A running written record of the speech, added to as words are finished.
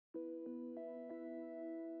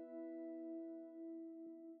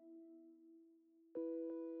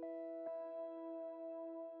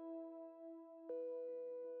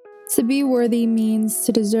To be worthy means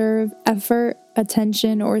to deserve effort,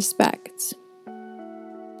 attention, or respect.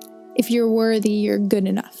 If you're worthy, you're good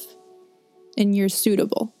enough, and you're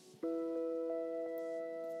suitable.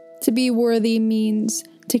 To be worthy means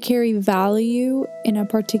to carry value in a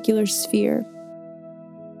particular sphere.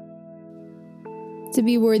 To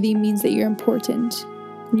be worthy means that you're important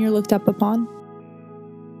and you're looked up upon.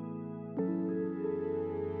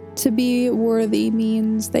 To be worthy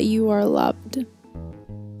means that you are loved.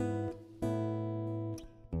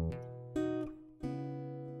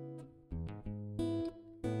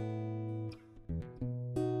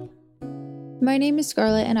 My name is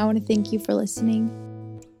Scarlett, and I want to thank you for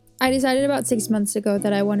listening. I decided about 6 months ago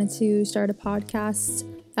that I wanted to start a podcast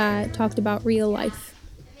that talked about real life.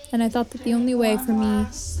 And I thought that the only way for me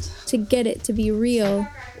to get it to be real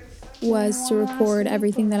was to record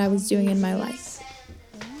everything that I was doing in my life.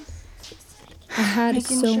 I had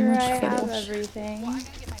so much footage. Do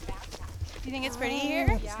you think it's pretty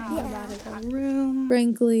here? Yeah.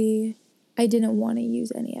 Frankly, I didn't want to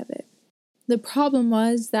use any of it. The problem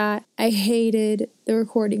was that I hated the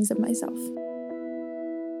recordings of myself.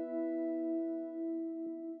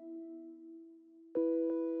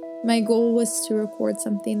 My goal was to record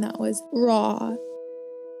something that was raw,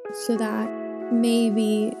 so that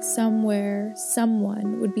maybe somewhere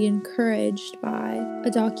someone would be encouraged by a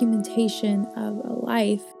documentation of a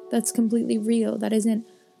life that's completely real, that isn't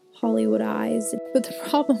Hollywoodized. But the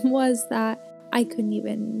problem was that I couldn't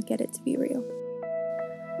even get it to be real.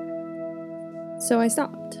 So I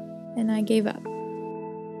stopped and I gave up.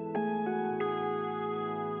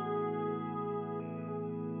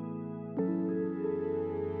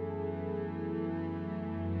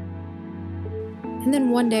 And then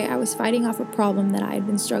one day I was fighting off a problem that I had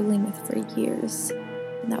been struggling with for years,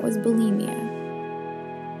 and that was bulimia.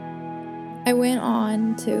 I went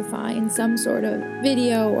on to find some sort of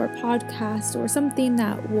video or podcast or something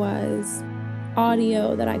that was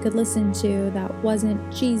audio that I could listen to that wasn't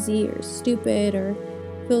cheesy or stupid or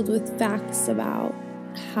filled with facts about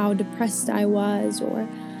how depressed I was or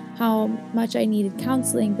how much I needed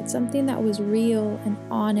counseling, but something that was real and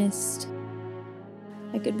honest.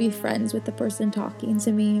 I could be friends with the person talking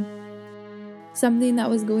to me. Something that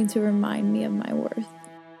was going to remind me of my worth.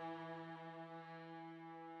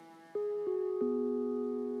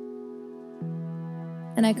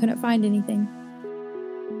 And I couldn't find anything.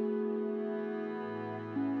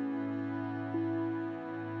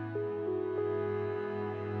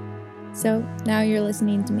 So now you're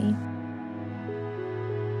listening to me.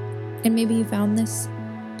 And maybe you found this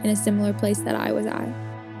in a similar place that I was at.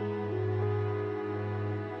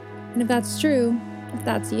 And if that's true, if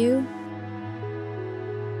that's you,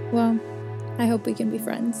 well, I hope we can be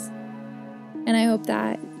friends. And I hope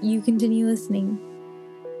that you continue listening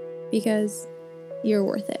because you're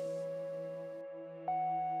worth it.